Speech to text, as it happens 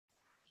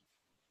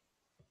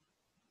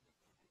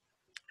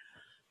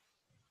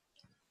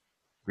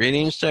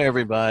Greetings to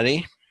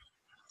everybody.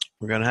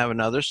 We're going to have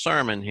another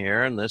sermon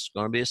here, and this is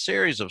going to be a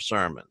series of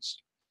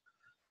sermons.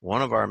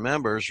 One of our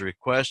members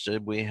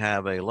requested we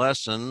have a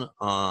lesson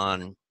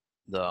on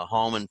the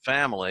home and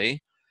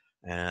family,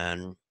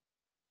 and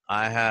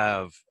I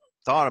have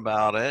thought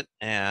about it,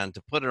 and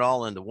to put it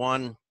all into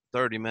one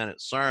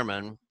 30-minute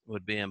sermon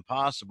would be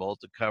impossible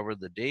to cover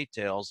the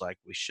details like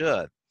we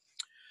should.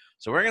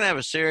 So we're going to have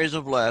a series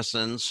of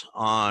lessons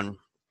on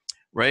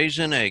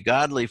raising a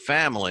godly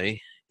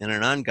family in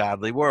an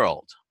ungodly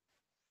world.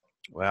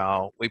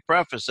 Well, we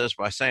preface this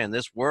by saying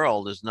this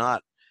world is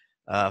not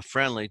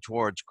friendly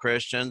towards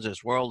Christians.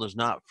 This world is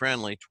not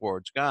friendly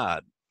towards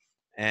God.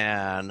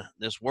 And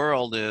this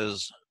world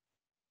is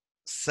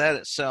set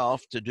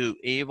itself to do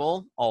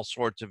evil, all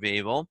sorts of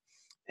evil,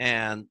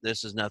 and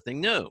this is nothing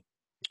new.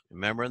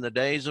 Remember in the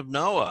days of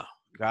Noah,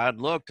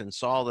 God looked and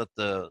saw that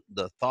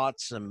the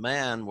thoughts of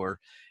man were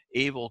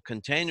evil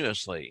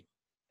continuously.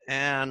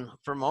 And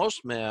for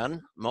most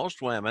men,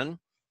 most women,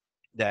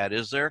 that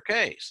is their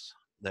case.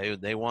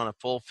 They want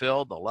to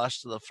fulfill the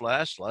lust of the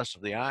flesh, lust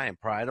of the eye, and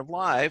pride of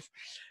life.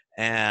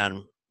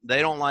 And they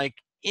don't like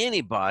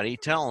anybody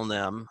telling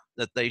them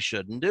that they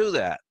shouldn't do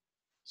that.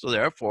 So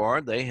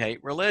therefore, they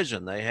hate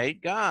religion. They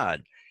hate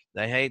God.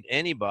 They hate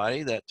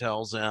anybody that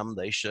tells them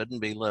they shouldn't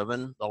be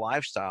living the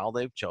lifestyle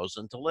they've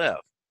chosen to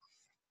live.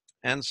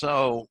 And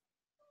so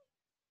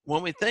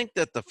when we think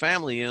that the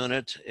family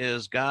unit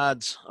is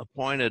God's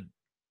appointed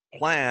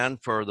plan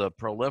for the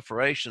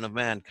proliferation of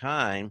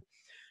mankind,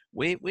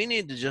 we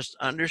need to just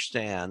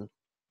understand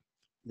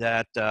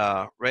that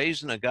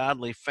raising a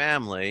godly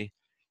family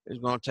is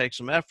going to take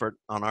some effort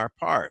on our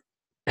part.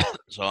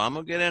 So I'm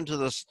going to get into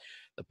the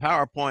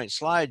PowerPoint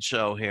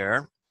slideshow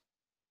here,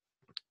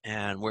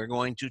 and we're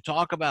going to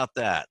talk about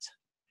that.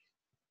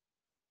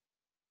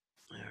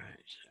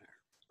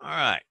 All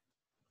right.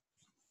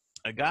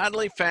 A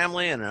godly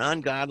family in an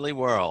ungodly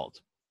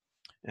world.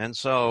 And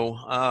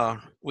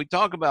so we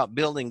talk about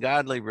building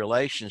godly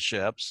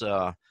relationships.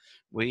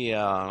 We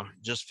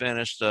just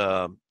finished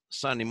a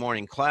Sunday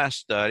morning class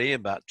study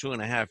about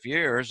 2.5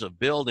 years of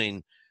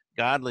building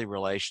godly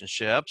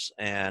relationships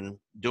and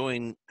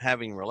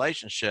having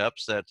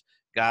relationships that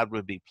God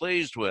would be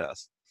pleased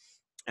with.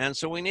 And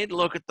so we need to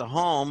look at the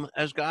home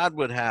as God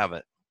would have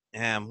it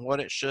and what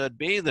it should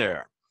be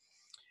there.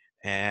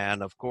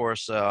 And of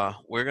course,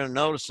 we're going to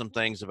notice some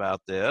things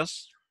about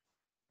this.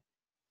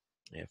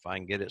 If I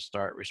can get it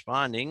start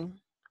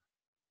responding.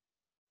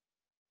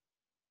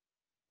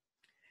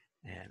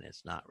 And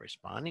it's not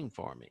responding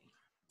for me.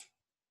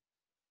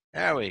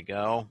 There we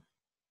go.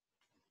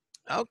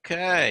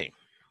 Okay.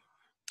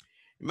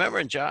 Remember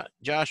in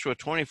Joshua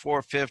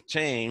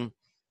 24:15,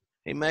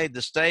 he made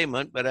the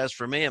statement, "But as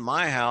for me and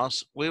my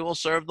house, we will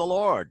serve the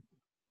Lord."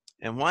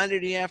 And why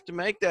did he have to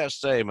make that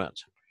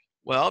statement?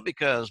 Well,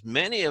 because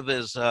many of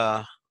his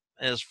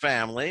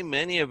family,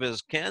 many of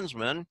his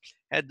kinsmen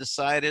had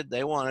decided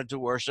they wanted to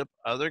worship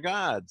other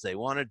gods. They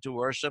wanted to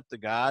worship the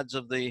gods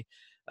of the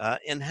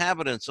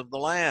inhabitants of the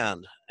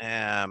land.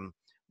 And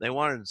they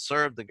wanted to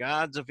serve the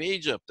gods of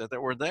Egypt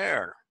that were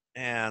there.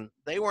 And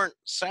they weren't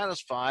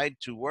satisfied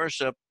to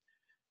worship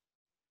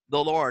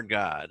the Lord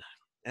God.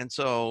 And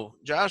so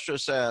Joshua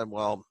said,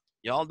 well,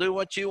 y'all do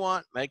what you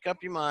want, make up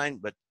your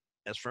mind, but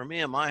as for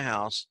me and my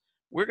house,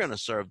 we're going to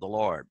serve the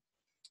Lord.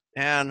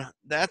 And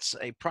that's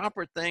a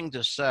proper thing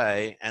to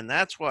say, and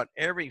that's what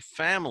every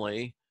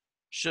family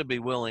should be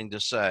willing to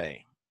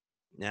say.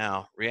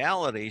 Now,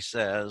 reality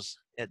says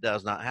it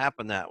does not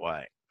happen that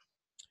way.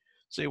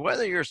 See,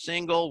 whether you're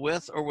single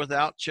with or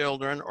without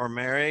children, or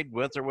married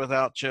with or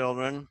without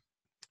children,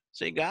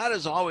 see, God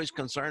is always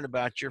concerned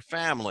about your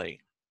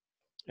family.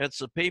 It's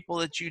the people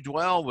that you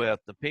dwell with,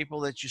 the people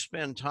that you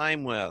spend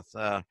time with,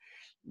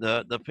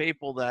 the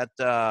people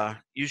that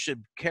you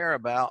should care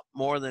about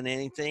more than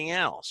anything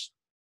else.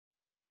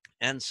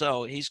 And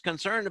so he's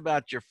concerned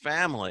about your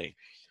family,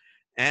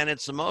 and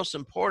it's the most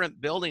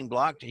important building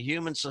block to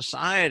human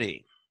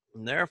society.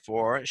 And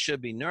therefore, it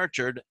should be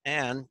nurtured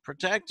and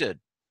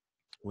protected.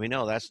 We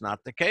know that's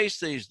not the case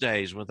these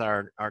days with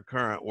our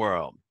current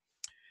world.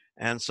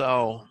 And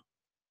so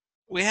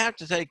we have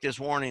to take this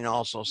warning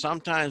also.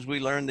 Sometimes we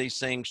learn these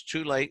things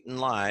too late in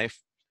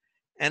life,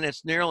 and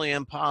it's nearly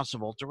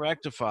impossible to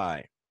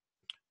rectify.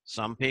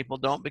 Some people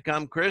don't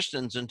become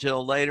Christians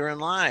until later in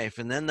life,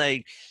 and then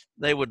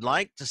they would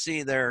like to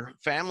see their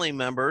family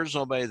members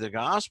obey the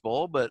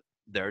gospel, but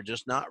they're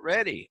just not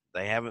ready.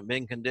 They haven't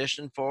been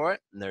conditioned for it,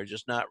 and they're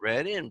just not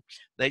ready, and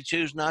they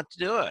choose not to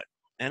do it.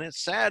 And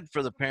it's sad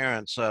for the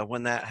parents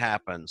when that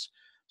happens.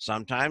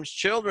 Sometimes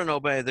children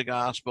obey the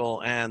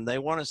gospel, and they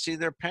want to see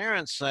their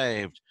parents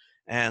saved,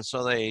 and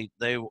so they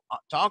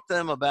talk to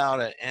them about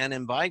it and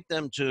invite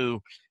them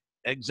to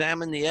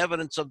examine the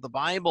evidence of the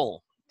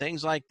Bible,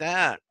 things like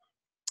that.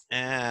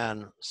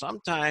 And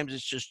sometimes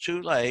it's just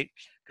too late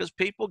because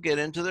people get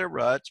into their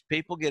ruts,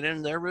 people get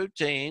into their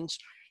routines.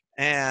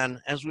 And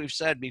as we've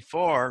said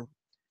before,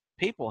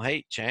 people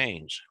hate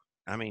change.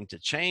 I mean, to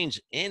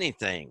change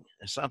anything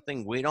is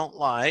something we don't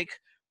like.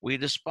 We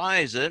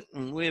despise it,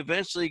 and we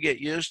eventually get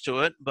used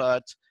to it.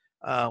 But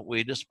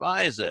we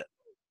despise it.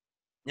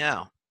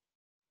 Now,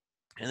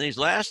 in these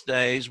last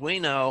days, we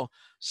know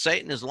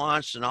Satan has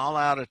launched an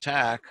all-out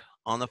attack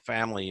on the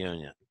family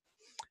unit.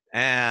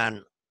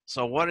 And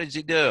so what does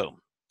he do?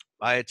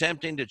 By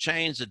attempting to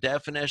change the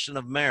definition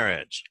of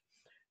marriage,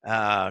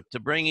 to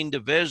bringing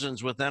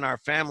divisions within our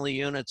family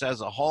units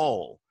as a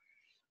whole.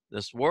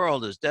 This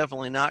world is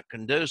definitely not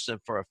conducive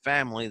for a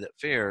family that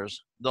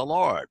fears the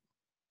Lord.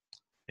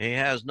 He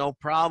has no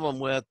problem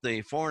with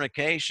the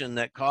fornication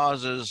that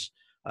causes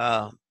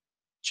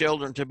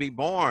children to be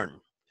born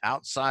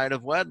outside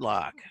of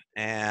wedlock.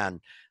 And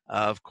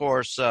of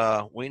course,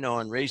 we know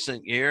in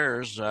recent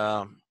years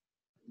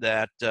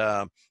that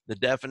the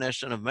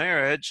definition of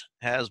marriage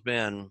has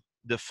been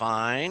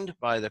defined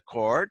by the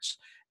courts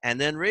and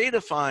then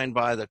redefined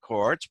by the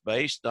courts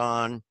based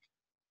on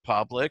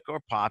public or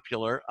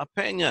popular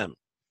opinion.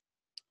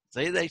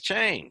 See, they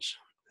change.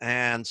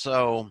 And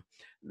so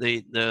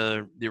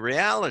the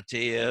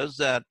reality is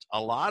that a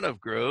lot of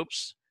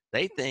groups,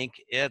 they think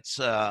it's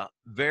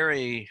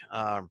very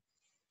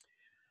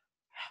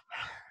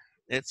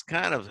it's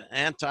kind of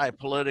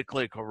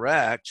anti-politically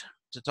correct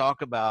to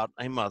talk about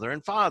a mother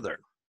and father.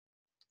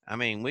 I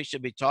mean, we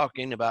should be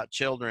talking about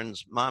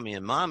children's mommy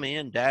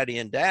and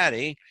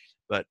daddy,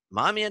 but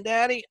mommy and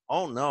daddy,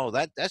 oh no,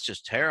 that's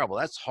just terrible.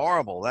 That's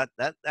horrible.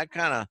 That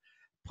kind of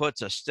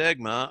puts a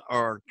stigma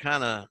or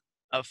kind of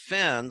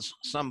offends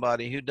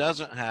somebody who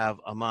doesn't have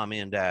a mommy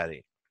and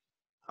daddy.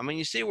 I mean,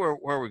 you see where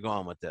we're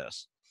going with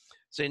this.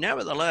 See,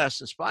 nevertheless,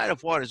 in spite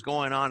of what is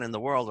going on in the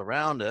world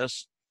around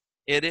us,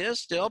 it is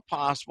still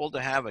possible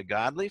to have a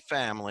godly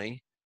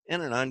family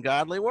in an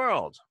ungodly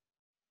world.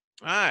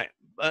 All right,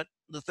 but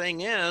the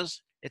thing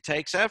is, it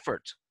takes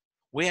effort.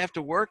 We have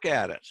to work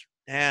at it,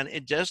 and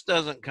it just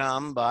doesn't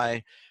come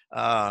by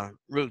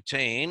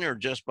routine or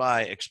just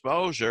by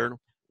exposure.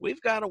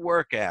 We've got to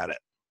work at it.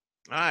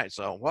 All right,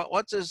 so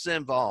what's this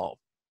involve?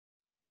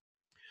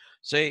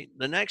 See,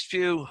 the next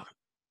few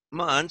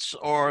months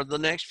or the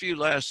next few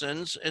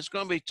lessons, it's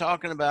going to be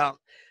talking about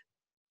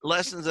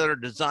lessons that are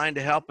designed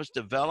to help us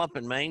develop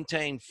and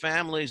maintain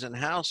families and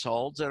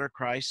households that are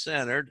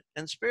Christ-centered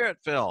and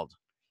Spirit-filled.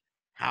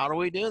 How do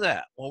we do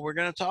that? Well, we're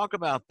going to talk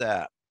about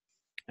that.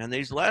 And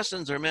these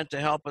lessons are meant to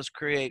help us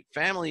create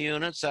family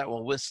units that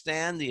will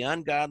withstand the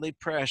ungodly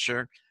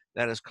pressure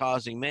that is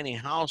causing many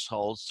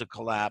households to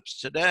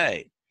collapse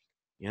today.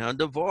 You know,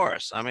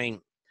 divorce. I mean,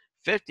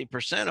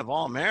 50% of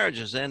all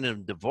marriages end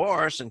in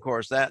divorce. And of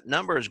course, that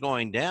number is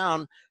going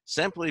down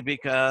simply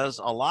because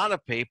a lot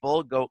of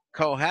people go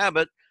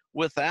cohabit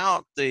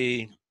without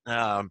the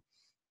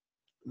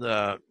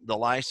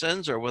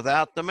license or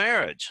without the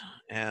marriage.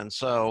 And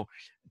so,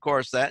 of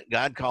course, that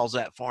God calls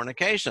that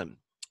fornication.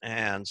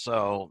 And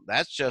so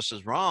that's just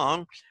as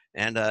wrong.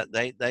 And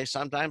they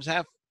sometimes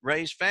have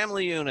raised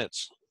family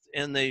units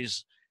in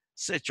these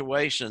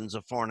situations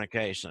of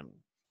fornication.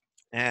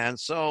 And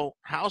so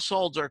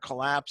households are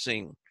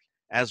collapsing.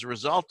 As a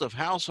result of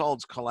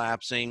households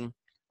collapsing,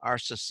 our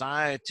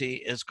society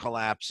is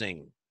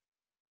collapsing.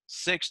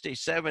 60,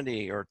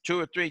 70, or 2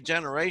 or 3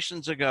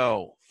 generations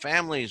ago,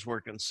 families were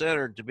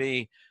considered to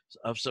be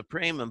of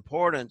supreme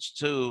importance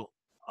to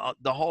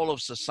the whole of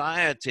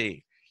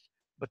society.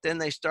 But then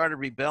they started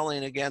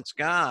rebelling against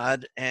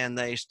God, and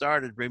they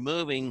started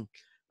removing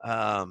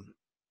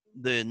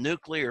the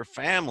nuclear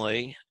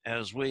family,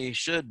 as we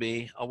should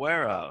be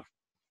aware of.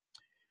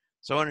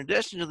 So in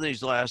addition to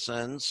these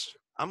lessons,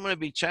 I'm going to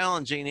be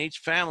challenging each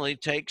family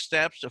to take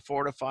steps to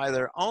fortify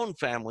their own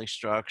family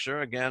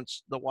structure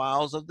against the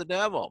wiles of the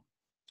devil.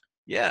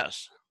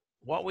 Yes,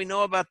 what we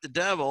know about the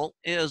devil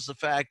is the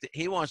fact that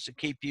he wants to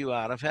keep you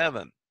out of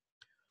heaven.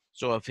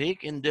 So if he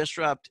can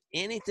disrupt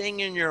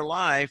anything in your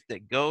life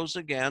that goes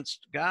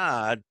against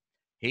God,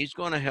 he's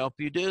going to help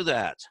you do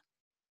that.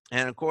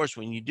 And of course,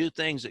 when you do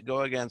things that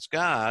go against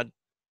God,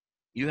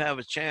 you have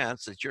a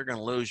chance that you're going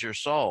to lose your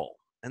soul.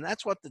 And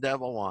that's what the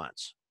devil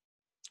wants.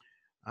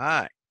 All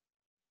right.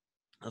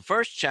 The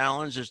first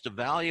challenge is to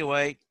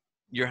evaluate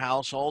your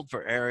household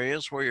for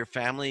areas where your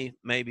family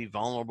may be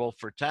vulnerable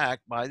for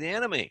attack by the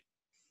enemy.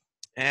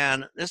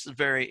 And this is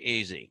very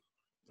easy.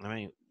 I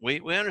mean,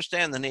 we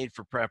understand the need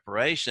for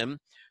preparation.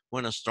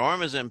 When a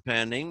storm is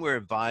impending, we're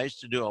advised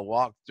to do a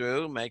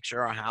walkthrough, make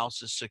sure our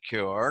house is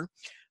secure.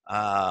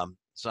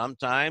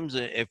 Sometimes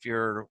if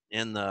you're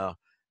in the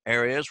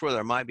areas where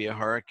there might be a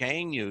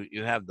hurricane,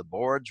 you have the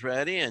boards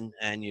ready,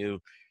 and you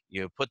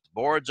put the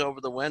boards over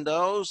the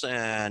windows,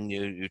 and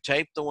you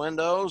tape the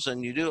windows,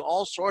 and you do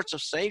all sorts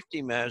of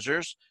safety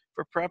measures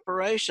for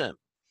preparation.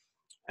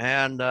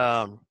 And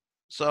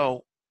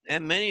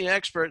and many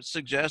experts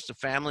suggest a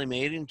family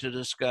meeting to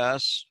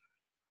discuss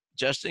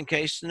just in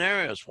case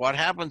scenarios. What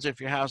happens if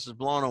your house is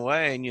blown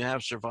away and you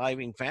have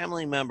surviving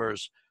family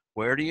members?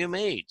 Where do you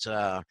meet?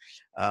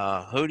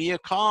 Who do you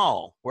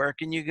call? Where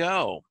can you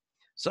go?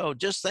 So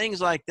just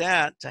things like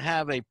that, to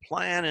have a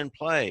plan in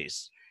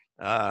place.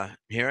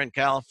 Here in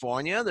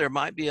California, there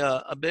might be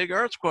a big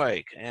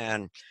earthquake,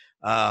 and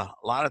a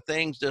lot of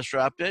things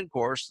disrupted. Of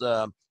course,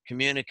 the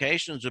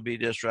communications will be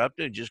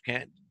disrupted. You just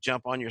can't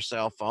jump on your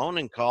cell phone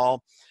and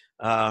call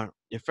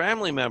your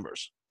family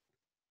members.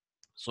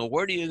 So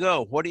where do you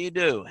go? What do you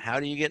do? How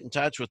do you get in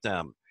touch with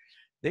them?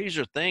 These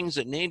are things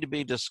that need to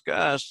be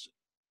discussed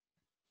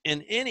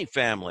in any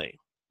family.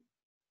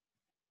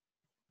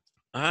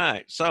 All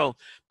right. So,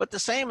 but the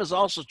same is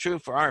also true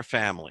for our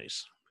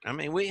families. I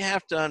mean, we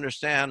have to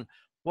understand,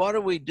 what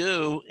do we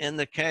do in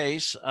the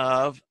case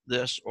of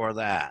this or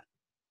that?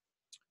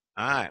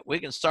 All right. We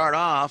can start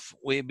off,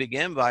 we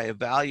begin by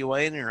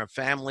evaluating our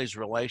family's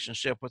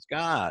relationship with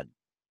God.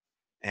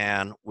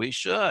 And we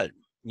should.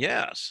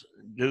 Yes.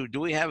 Do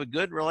we have a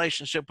good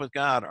relationship with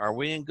God? Are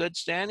we in good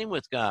standing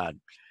with God?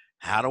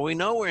 How do we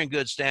know we're in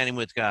good standing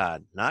with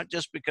God? Not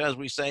just because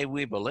we say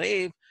we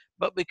believe,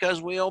 but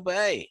because we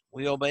obey.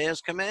 We obey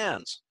his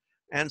commands.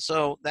 And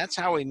so that's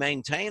how we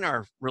maintain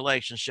our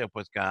relationship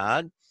with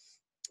God.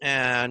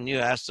 And you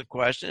ask the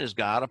question, is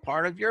God a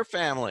part of your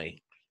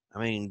family?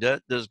 I mean,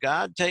 does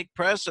God take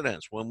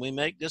precedence when we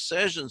make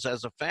decisions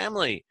as a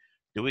family?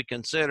 Do we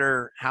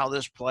consider how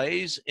this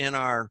plays in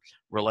our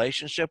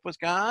relationship with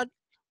God?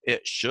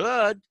 It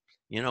should.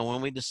 You know,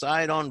 when we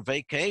decide on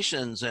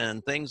vacations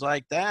and things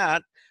like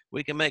that,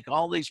 we can make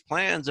all these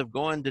plans of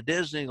going to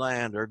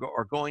Disneyland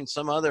or going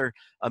some other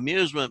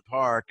amusement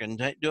park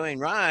and doing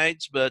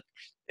rides. But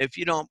if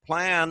you don't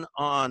plan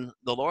on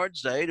the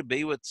Lord's Day to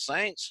be with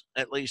saints,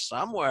 at least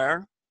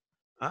somewhere,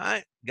 all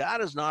right,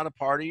 God is not a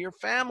part of your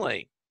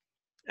family.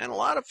 And a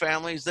lot of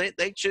families,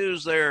 they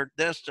choose their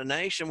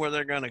destination where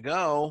they're going to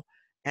go.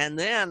 And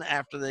then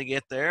after they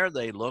get there,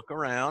 they look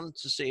around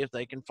to see if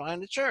they can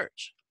find a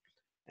church.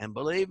 And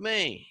believe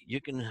me,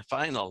 you can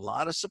find a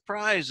lot of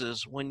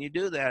surprises when you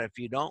do that if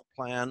you don't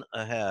plan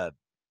ahead.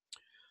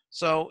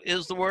 So,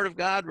 is the Word of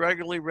God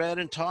regularly read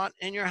and taught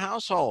in your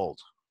household?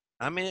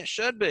 I mean, it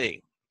should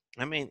be.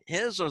 I mean,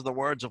 His are the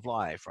words of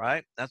life,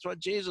 right? That's what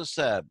Jesus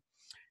said.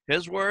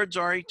 His words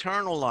are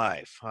eternal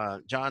life.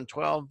 John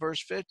 12,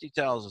 verse 50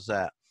 tells us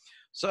that.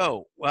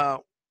 So,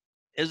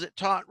 is it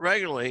taught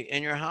regularly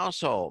in your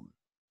household?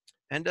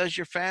 And does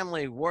your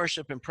family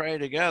worship and pray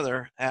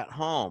together at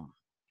home?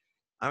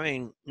 I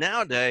mean,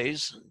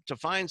 nowadays, to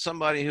find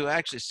somebody who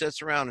actually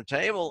sits around a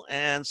table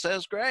and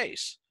says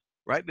grace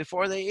right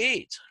before they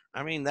eat,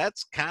 I mean,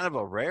 that's kind of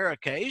a rare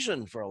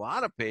occasion for a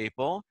lot of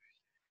people.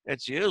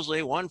 It's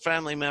usually one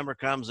family member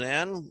comes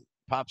in,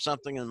 pops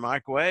something in the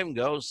microwave and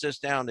goes, sits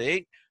down to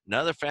eat.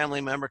 Another family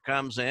member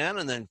comes in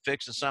and then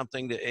fixes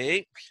something to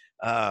eat.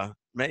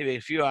 Maybe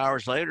a few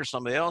hours later,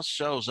 somebody else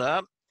shows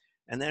up.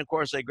 And then, of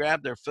course, they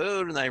grab their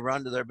food and they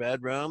run to their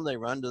bedroom. They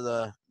run to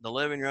the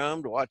living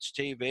room to watch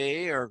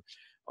TV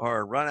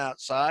or run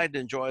outside to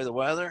enjoy the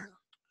weather.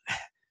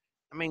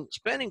 I mean,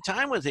 spending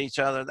time with each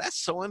other,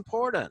 that's so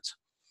important.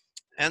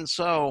 And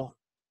so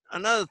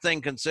another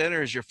thing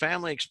consider, is your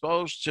family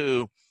exposed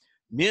to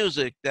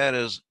music that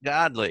is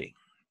godly?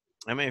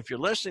 I mean, if you're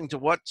listening to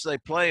what they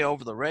play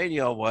over the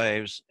radio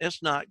waves,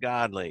 it's not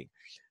godly.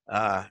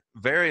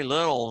 Very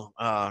little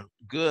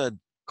good,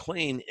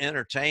 clean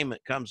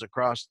entertainment comes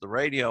across the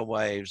radio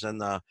waves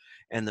and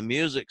the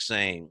music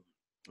scene.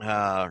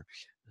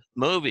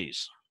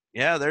 Movies,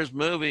 yeah, there's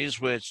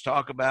movies which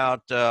talk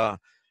about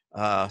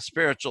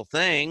spiritual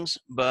things,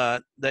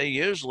 but they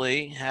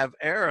usually have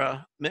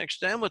error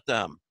mixed in with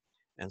them,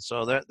 and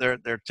so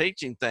they're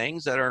teaching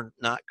things that are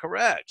not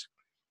correct.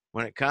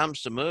 When it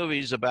comes to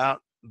movies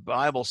about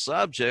Bible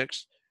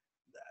subjects,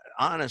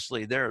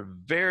 honestly, there are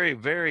very,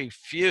 very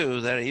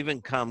few that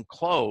even come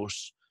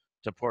close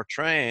to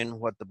portraying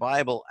what the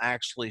Bible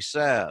actually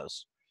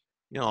says.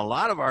 You know, a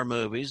lot of our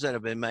movies that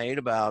have been made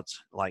about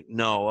like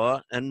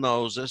Noah and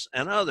Moses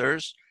and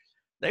others,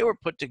 they were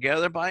put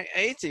together by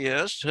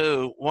atheists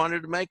who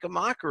wanted to make a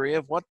mockery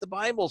of what the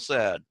Bible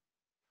said.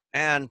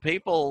 And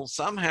people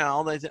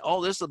somehow they think,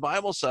 oh, this is the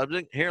Bible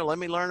subject. Here, let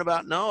me learn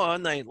about Noah.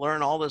 And they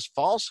learn all this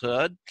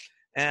falsehood.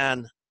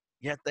 And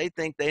yet they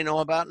think they know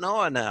about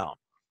Noah now.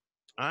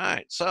 All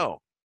right. So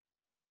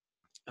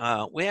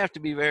we have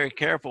to be very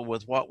careful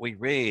with what we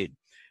read.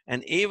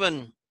 And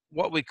even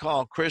what we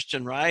call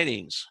Christian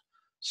writings,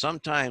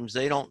 sometimes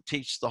they don't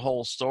teach the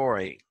whole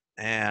story.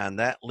 And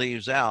that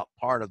leaves out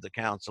part of the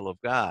counsel of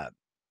God.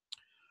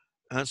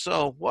 And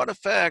so, what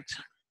effect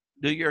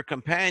do your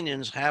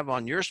companions have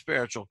on your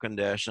spiritual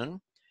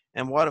condition?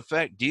 And what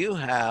effect do you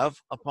have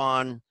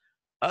upon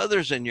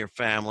others in your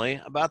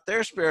family about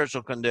their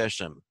spiritual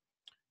condition?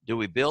 Do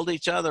we build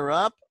each other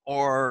up,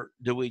 or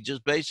do we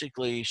just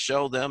basically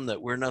show them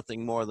that we're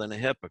nothing more than a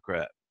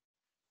hypocrite?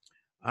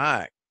 All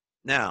right.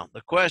 Now,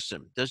 the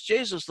question, does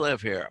Jesus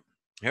live here?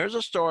 Here's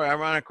a story I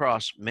ran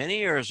across many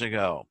years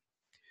ago.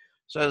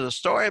 So there's a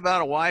story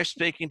about a wife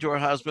speaking to her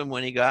husband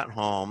when he got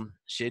home.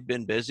 She'd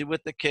been busy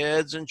with the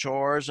kids and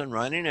chores and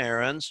running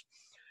errands.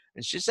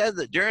 And she said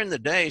that during the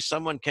day,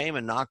 someone came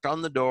and knocked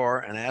on the door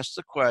and asked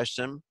the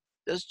question,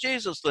 does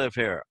Jesus live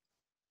here?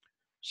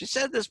 She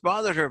said this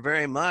bothered her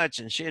very much,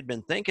 and she had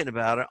been thinking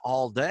about it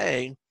all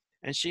day.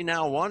 And she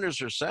now wonders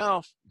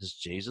herself, does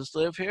Jesus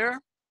live here?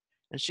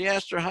 And she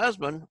asked her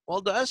husband,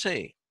 well, does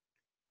he?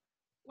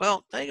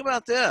 Well, think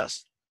about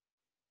this.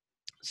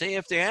 See,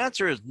 if the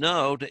answer is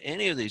no to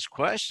any of these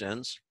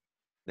questions,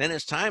 then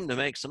it's time to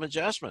make some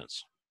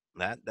adjustments.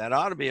 That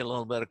ought to be a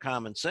little bit of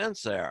common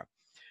sense there.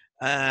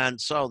 And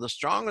so the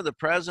stronger the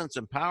presence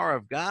and power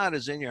of God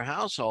is in your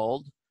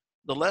household,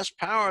 the less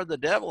power the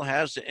devil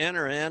has to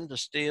enter in to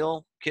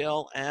steal,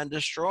 kill, and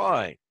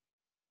destroy.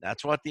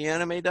 That's what the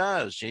enemy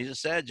does.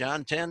 Jesus said,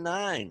 John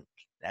 10:9,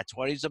 that's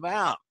what he's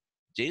about.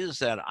 Jesus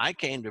said, I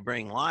came to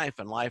bring life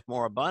and life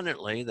more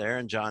abundantly, there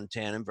in John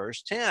 10 and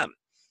verse 10.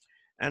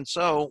 And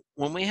so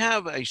when we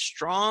have a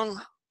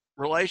strong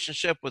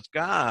relationship with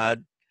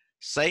God,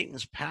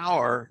 Satan's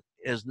power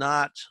is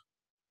not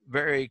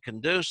very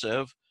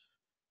conducive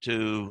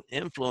to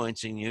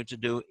influencing you to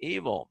do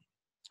evil.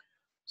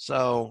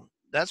 So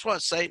that's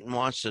what Satan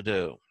wants to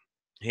do.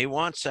 He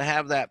wants to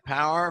have that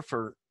power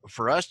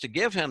for us to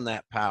give him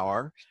that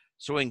power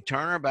so we can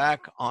turn our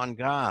back on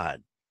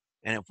God.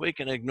 And if we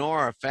can ignore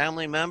our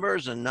family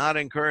members and not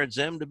encourage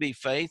them to be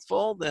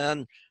faithful,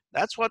 then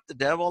that's what the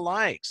devil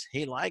likes.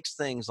 He likes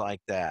things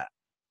like that.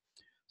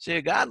 See,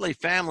 a godly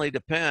family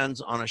depends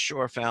on a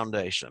sure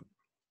foundation.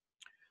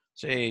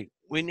 See,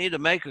 we need to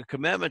make a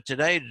commitment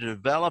today to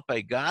develop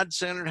a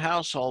God-centered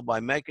household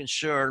by making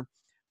sure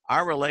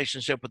our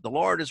relationship with the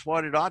Lord is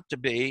what it ought to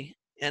be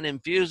and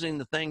infusing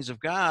the things of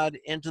God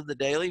into the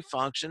daily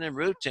function and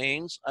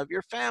routines of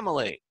your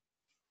family.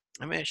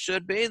 I mean, it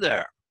should be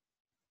there.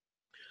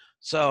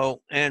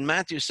 So in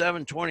Matthew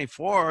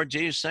 7:24,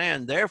 Jesus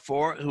saying,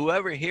 therefore,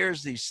 whoever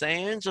hears these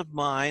sayings of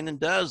mine and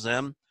does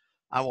them,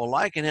 I will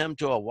liken him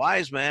to a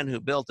wise man who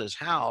built his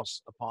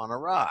house upon a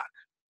rock.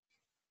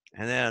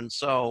 And then,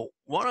 so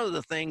one of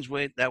the things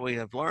that we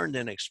have learned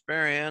in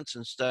experience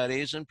and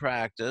studies and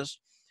practice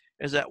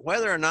is that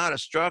whether or not a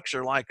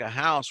structure like a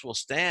house will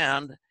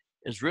stand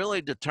is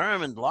really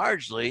determined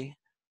largely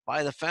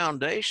by the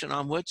foundation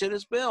on which it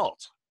is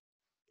built.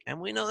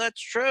 And we know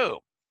that's true.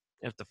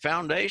 If the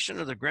foundation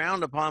or the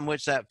ground upon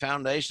which that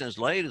foundation is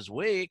laid is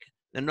weak,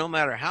 then no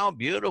matter how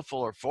beautiful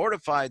or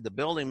fortified the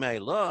building may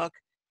look,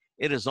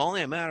 it is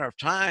only a matter of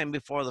time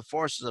before the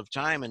forces of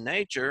time and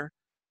nature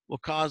will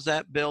cause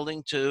that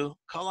building to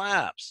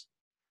collapse.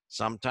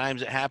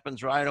 Sometimes it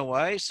happens right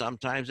away.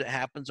 Sometimes it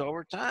happens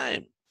over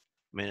time.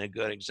 I mean, a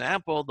good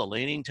example, the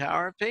Leaning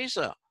Tower of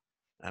Pisa.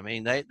 I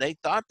mean, they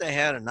thought they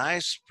had a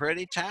nice,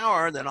 pretty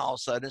tower. Then all of a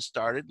sudden it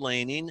started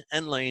leaning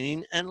and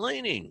leaning and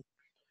leaning.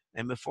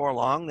 And before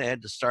long, they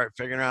had to start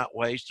figuring out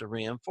ways to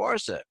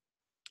reinforce it.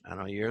 I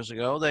know years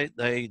ago,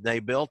 they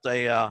built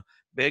a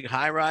big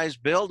high-rise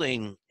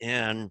building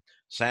in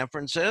San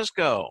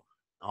Francisco.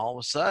 All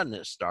of a sudden,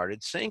 it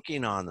started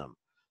sinking on them.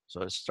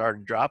 So it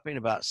started dropping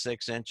about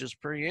 6 inches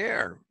per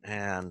year.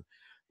 And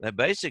that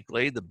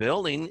basically the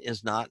building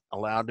is not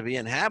allowed to be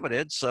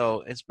inhabited.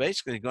 So it's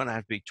basically going to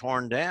have to be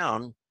torn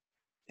down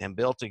and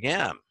built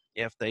again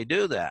if they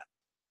do that.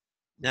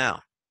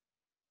 Now,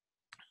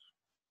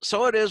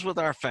 so it is with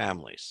our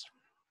families.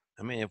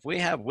 I mean, if we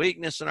have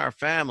weakness in our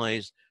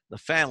families, the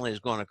family is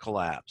going to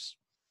collapse.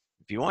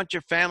 If you want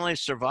your family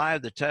to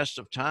survive the test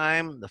of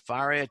time, the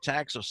fiery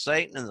attacks of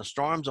Satan, and the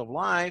storms of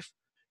life,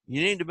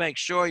 you need to make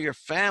sure your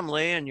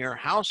family and your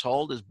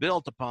household is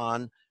built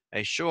upon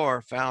a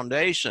sure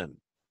foundation.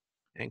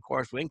 And of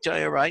course, we can tell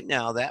you right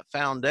now that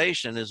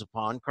foundation is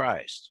upon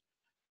Christ.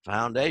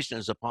 Foundation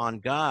is upon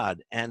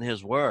God and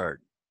his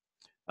word,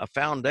 a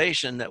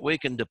foundation that we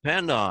can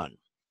depend on.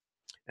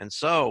 And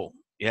so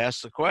you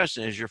ask the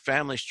question, is your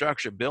family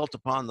structure built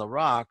upon the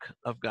rock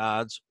of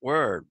God's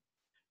word?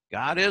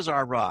 God is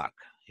our rock.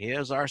 He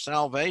is our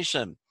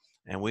salvation,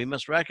 and we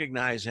must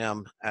recognize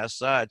him as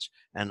such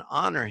and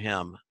honor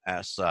him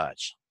as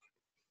such.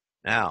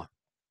 Now,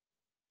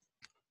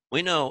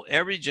 we know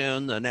every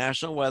June the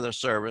National Weather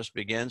Service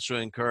begins to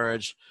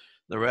encourage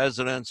the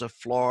residents of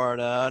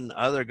Florida and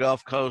other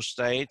Gulf Coast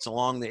states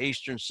along the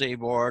eastern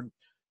seaboard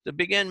to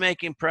begin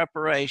making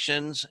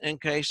preparations in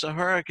case a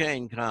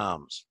hurricane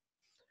comes.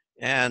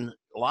 And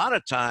a lot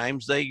of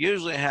times they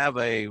usually have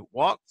a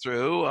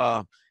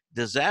walkthrough,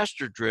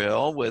 disaster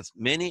drill with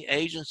many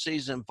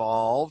agencies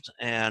involved,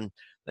 and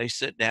they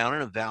sit down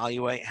and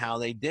evaluate how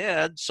they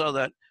did so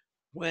that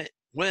when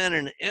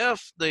and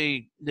if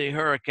the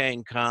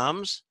hurricane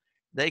comes,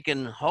 they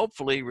can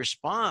hopefully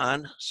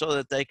respond so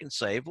that they can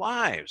save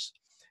lives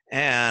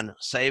and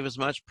save as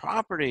much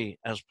property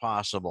as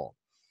possible.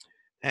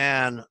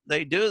 And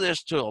they do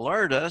this to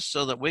alert us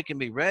so that we can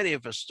be ready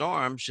if a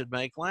storm should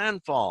make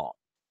landfall.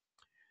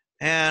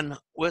 And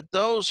with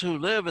those who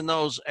live in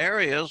those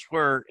areas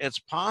where it's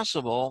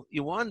possible,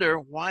 you wonder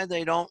why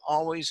they don't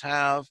always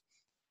have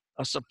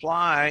a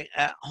supply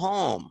at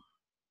home.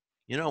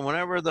 You know,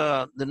 whenever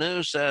the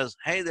news says,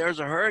 hey, there's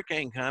a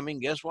hurricane coming,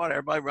 guess what?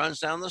 Everybody runs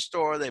down the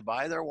store, they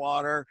buy their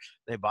water,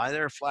 they buy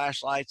their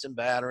flashlights and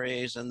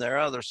batteries and their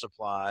other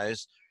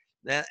supplies,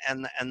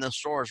 and the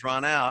stores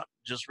run out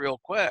just real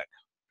quick.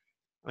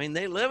 I mean,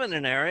 they live in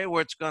an area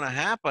where it's going to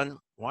happen.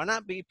 Why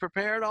not be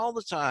prepared all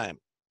the time?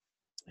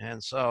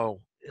 And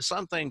so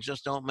some things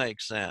just don't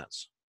make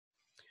sense.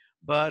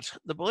 But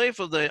the belief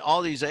of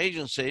all these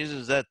agencies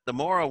is that the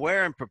more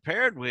aware and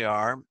prepared we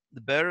are,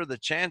 the better the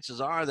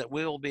chances are that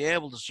we will be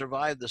able to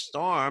survive the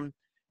storm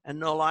and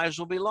no lives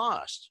will be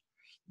lost.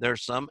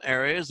 There's some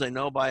areas they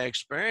know by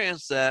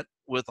experience that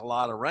with a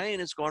lot of rain,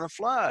 it's going to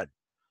flood.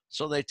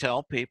 So they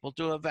tell people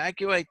to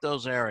evacuate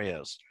those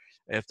areas.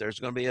 If there's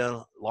going to be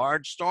a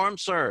large storm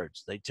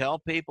surge, they tell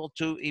people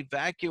to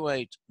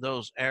evacuate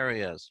those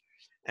areas.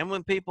 And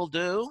when people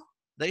do,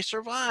 they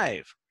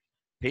survive.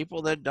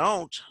 People that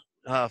don't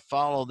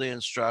follow the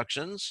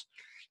instructions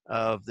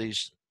of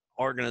these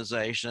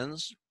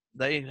organizations,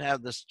 they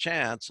have this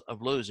chance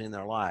of losing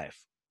their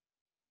life.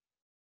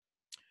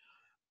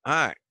 All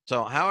right.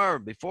 So, however,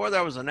 before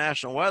there was a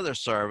National Weather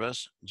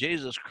Service,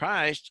 Jesus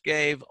Christ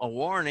gave a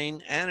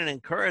warning and an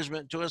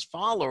encouragement to his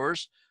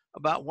followers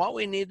about what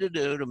we need to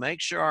do to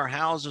make sure our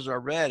houses are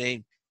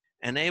ready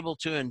and able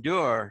to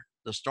endure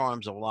the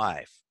storms of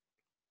life.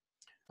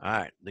 All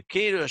right. The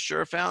key to a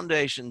sure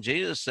foundation,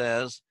 Jesus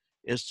says,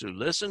 is to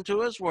listen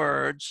to his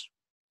words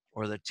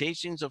or the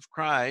teachings of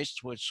Christ,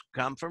 which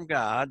come from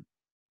God,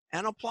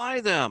 and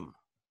apply them.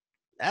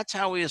 That's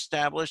how we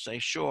establish a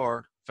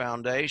sure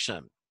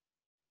foundation.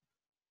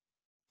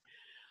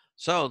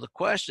 So the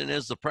question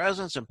is, the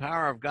presence and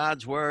power of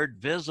God's word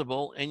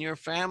visible in your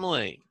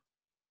family?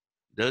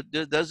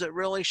 Does it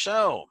really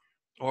show?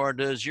 Or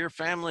does your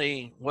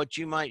family, what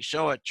you might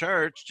show at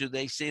church, do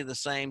they see the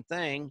same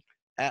thing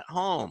at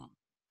home?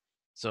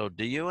 So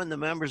do you and the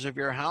members of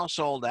your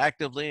household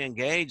actively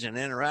engage and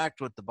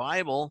interact with the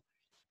Bible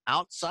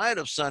outside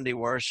of Sunday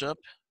worship?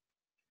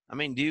 I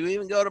mean, do you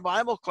even go to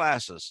Bible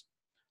classes?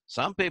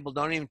 Some people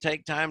don't even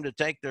take time to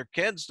take their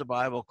kids to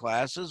Bible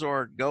classes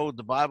or go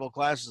to Bible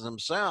classes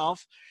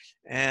themselves.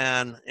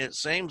 And it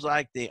seems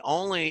like the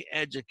only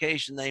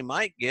education they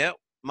might get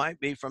might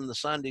be from the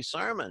Sunday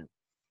sermon.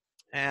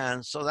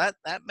 And so that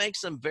makes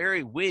them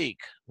very weak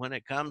when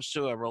it comes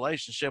to a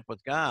relationship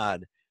with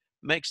God,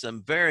 makes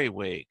them very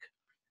weak.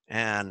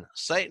 And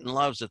Satan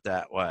loves it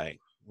that way.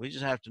 We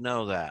just have to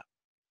know that.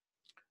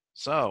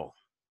 So,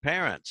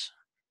 parents,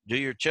 do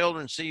your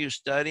children see you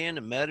studying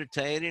and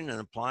meditating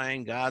and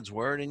applying God's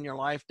word in your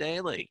life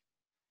daily?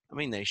 I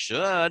mean, they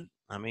should.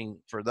 I mean,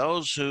 for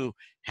those who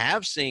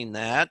have seen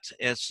that,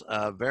 it's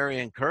very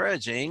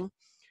encouraging.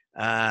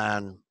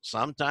 And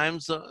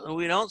sometimes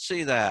we don't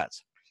see that.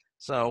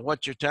 So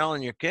what you're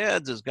telling your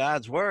kids is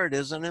God's word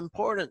isn't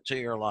important to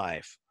your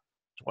life.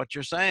 It's what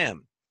you're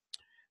saying.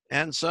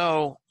 And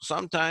so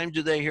sometimes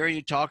do they hear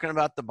you talking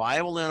about the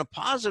Bible in a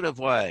positive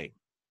way?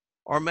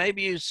 Or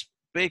maybe you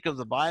speak of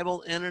the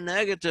Bible in a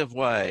negative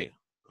way.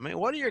 I mean,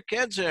 what do your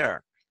kids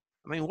hear?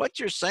 I mean, what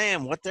you're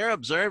saying, what they're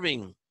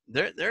observing,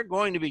 they're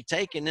going to be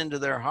taken into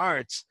their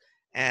hearts,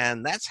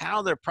 and that's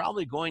how they're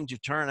probably going to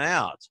turn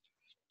out.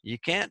 You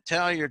can't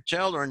tell your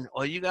children,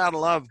 well, you got to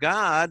love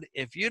God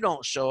if you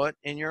don't show it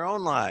in your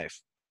own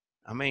life.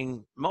 I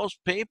mean, most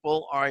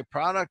people are a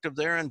product of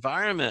their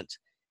environment.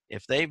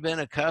 If they've been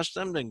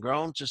accustomed and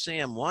grown to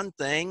seeing one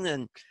thing,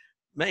 then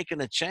making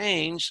a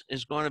change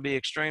is going to be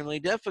extremely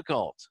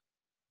difficult.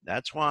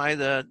 That's why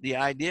the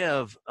idea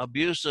of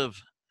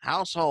abusive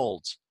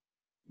households,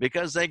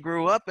 because they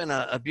grew up in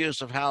an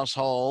abusive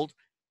household,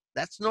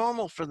 that's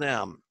normal for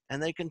them,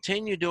 and they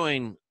continue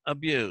doing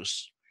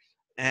abuse.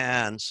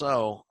 And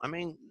so, I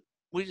mean,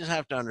 we just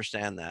have to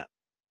understand that.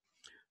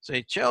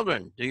 Say,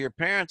 children, do your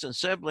parents and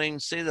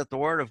siblings see that the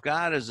Word of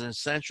God is an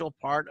essential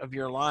part of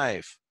your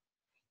life?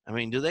 I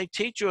mean, do they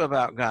teach you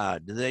about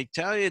God? Do they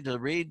tell you to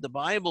read the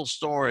Bible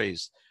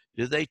stories?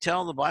 Do they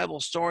tell the Bible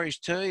stories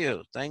to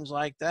you? Things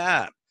like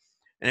that.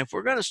 And if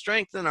we're going to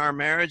strengthen our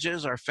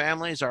marriages, our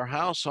families, our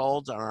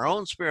households, and our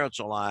own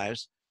spiritual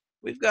lives,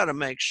 we've got to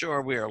make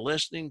sure we are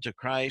listening to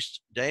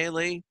Christ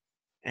daily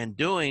and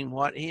doing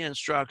what he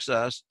instructs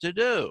us to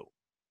do.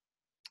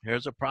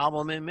 Here's a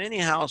problem in many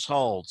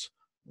households.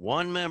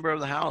 One member of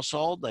the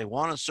household, they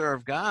want to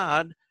serve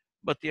God,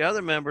 but the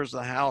other members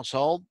of the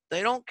household,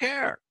 they don't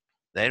care.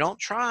 They don't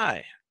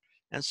try.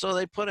 And so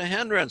they put a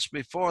hindrance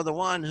before the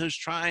one who's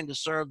trying to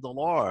serve the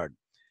Lord.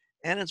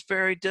 And it's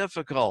very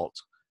difficult.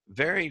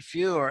 Very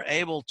few are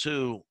able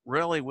to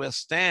really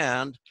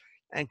withstand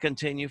and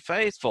continue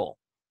faithful.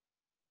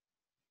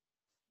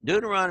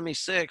 Deuteronomy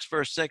 6,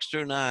 verse 6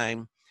 through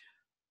 9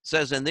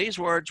 says, "And these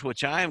words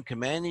which I am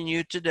commanding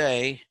you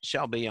today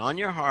shall be on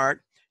your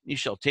heart. You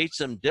shall teach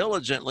them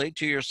diligently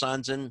to your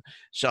sons, and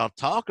shall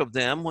talk of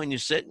them when you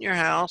sit in your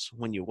house,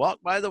 when you walk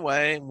by the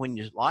way, when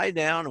you lie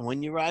down, and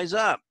when you rise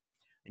up.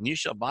 And you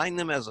shall bind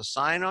them as a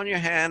sign on your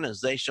hand,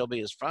 as they shall be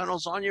as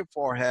frontals on your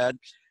forehead.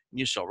 And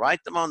you shall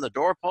write them on the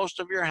doorpost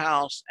of your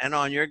house and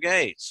on your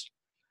gates."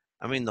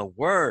 I mean, the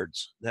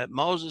words that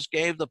Moses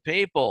gave the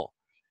people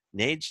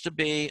needs to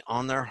be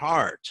on their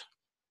heart.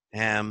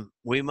 And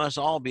we must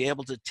all be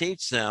able to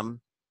teach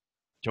them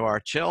to our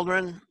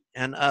children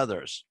and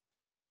others.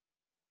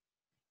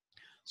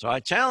 So I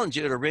challenge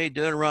you to read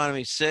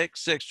Deuteronomy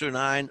 6, 6 through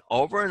 9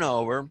 over and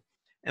over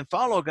and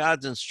follow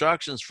God's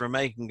instructions for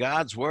making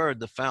God's word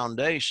the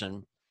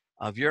foundation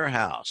of your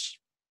house.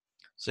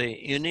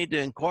 See, you need to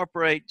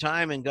incorporate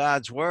time in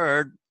God's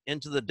word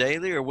into the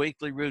daily or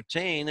weekly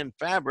routine and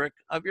fabric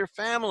of your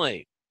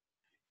family.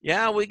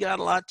 Yeah, we got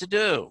a lot to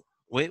do.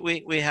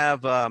 We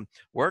have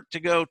work to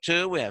go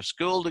to. We have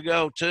school to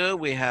go to.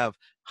 We have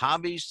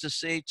hobbies to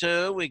see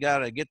to. We got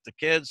to get the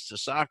kids to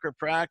soccer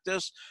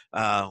practice.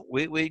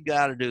 We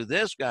got to do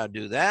this, got to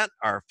do that.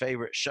 Our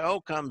favorite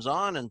show comes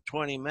on in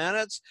 20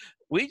 minutes.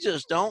 We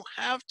just don't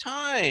have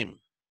time.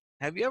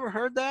 Have you ever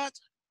heard that?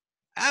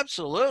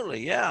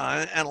 Absolutely,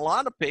 yeah. And a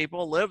lot of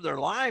people live their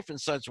life in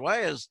such a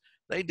way as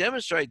they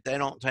demonstrate they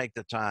don't take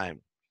the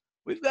time.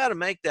 We've got to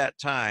make that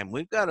time.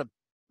 We've got to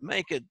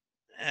make it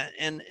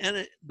in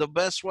the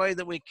best way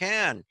that we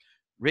can.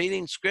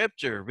 Reading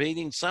scripture,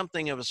 reading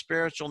something of a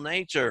spiritual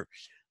nature,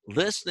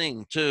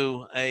 listening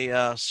to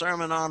a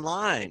sermon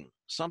online,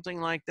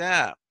 something like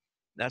that.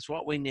 That's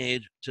what we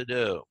need to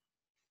do.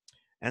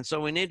 And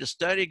so we need to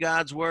study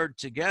God's word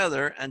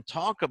together and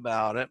talk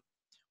about it.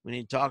 We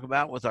need to talk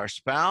about it with our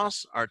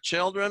spouse, our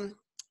children,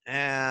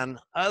 and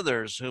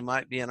others who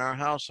might be in our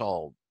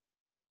household.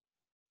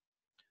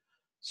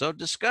 So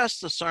discuss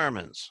the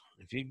sermons.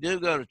 If you do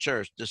go to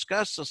church,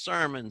 discuss the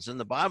sermons and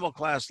the Bible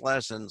class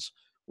lessons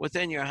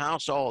within your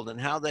household and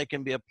how they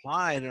can be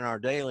applied in our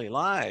daily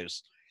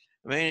lives.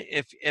 I mean,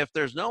 if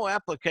there's no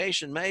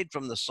application made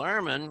from the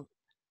sermon,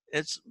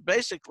 it's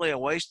basically a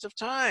waste of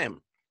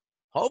time.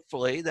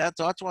 Hopefully,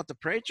 that's what the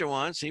preacher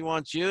wants. He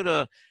wants you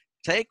to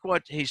take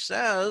what he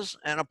says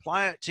and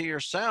apply it to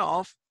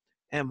yourself.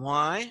 And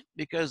why?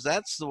 Because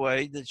that's the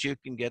way that you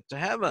can get to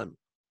heaven.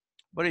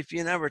 But if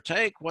you never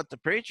take what the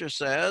preacher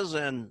says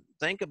and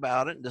think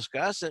about it and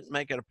discuss it and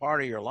make it a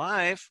part of your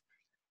life,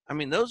 I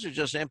mean, those are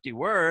just empty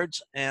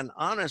words. And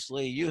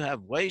honestly, you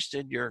have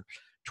wasted your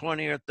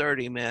 20 or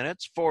 30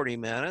 minutes, 40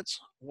 minutes,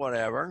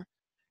 whatever.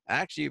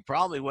 Actually, you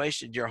probably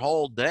wasted your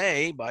whole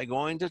day by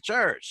going to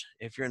church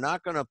if you're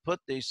not going to put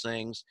these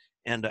things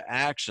into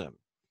action.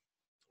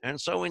 And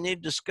so we need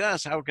to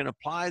discuss how we can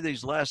apply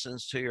these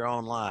lessons to your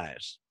own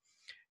lives.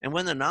 And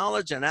when the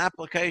knowledge and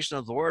application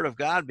of the Word of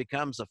God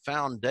becomes the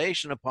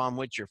foundation upon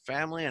which your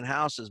family and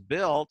house is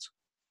built,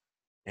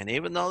 and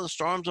even though the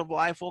storms of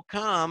life will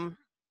come,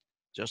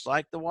 just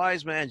like the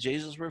wise man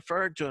Jesus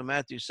referred to in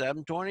Matthew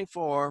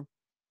 7:24,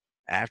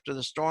 after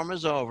the storm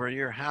is over,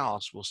 your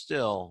house will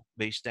still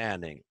be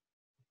standing.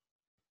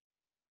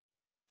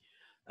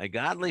 A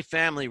godly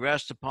family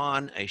rests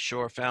upon a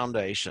sure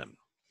foundation.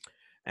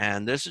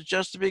 And this is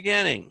just the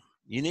beginning.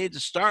 You need to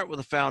start with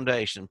a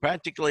foundation.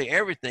 Practically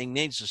everything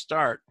needs to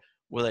start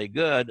with a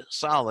good,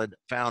 solid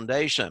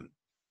foundation.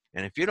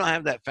 And if you don't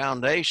have that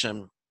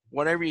foundation,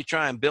 whatever you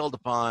try and build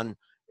upon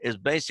is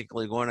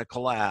basically going to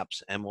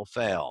collapse and will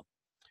fail.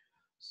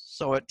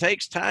 So it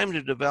takes time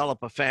to develop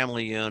a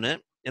family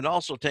unit. It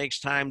also takes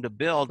time to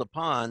build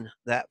upon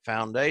that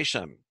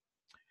foundation.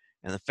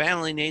 And the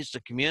family needs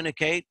to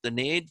communicate the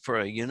need for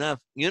a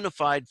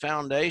unified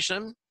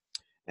foundation,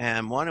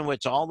 and one in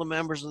which all the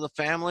members of the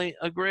family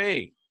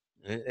agree.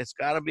 It's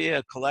got to be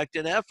a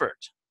collected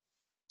effort.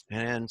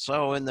 And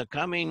so in the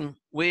coming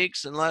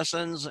weeks and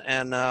lessons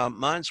and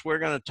months, we're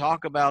going to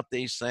talk about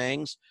these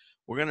things.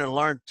 We're going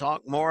to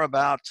talk more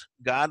about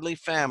godly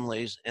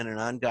families in an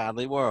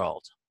ungodly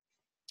world.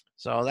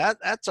 So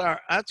that's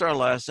our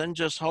lesson.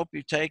 Just hope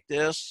you take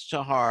this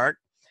to heart,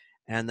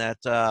 and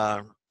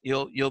that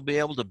you'll be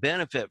able to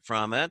benefit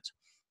from it,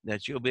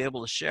 that you'll be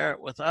able to share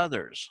it with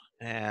others.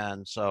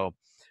 And so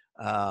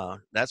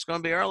that's going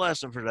to be our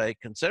lesson for today.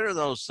 Consider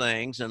those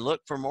things and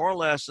look for more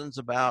lessons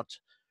about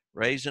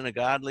raising a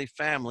godly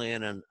family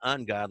in an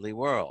ungodly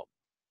world.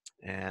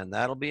 And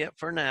that'll be it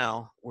for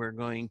now. We're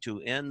going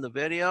to end the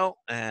video.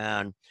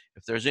 And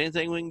if there's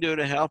anything we can do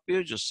to help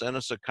you, just send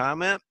us a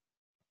comment,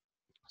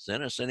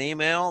 send us an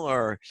email,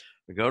 or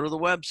go to the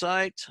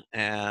website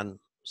and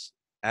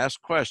ask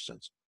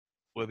questions.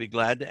 We'll be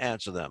glad to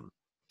answer them.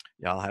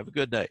 Y'all have a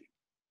good day.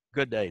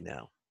 Good day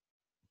now.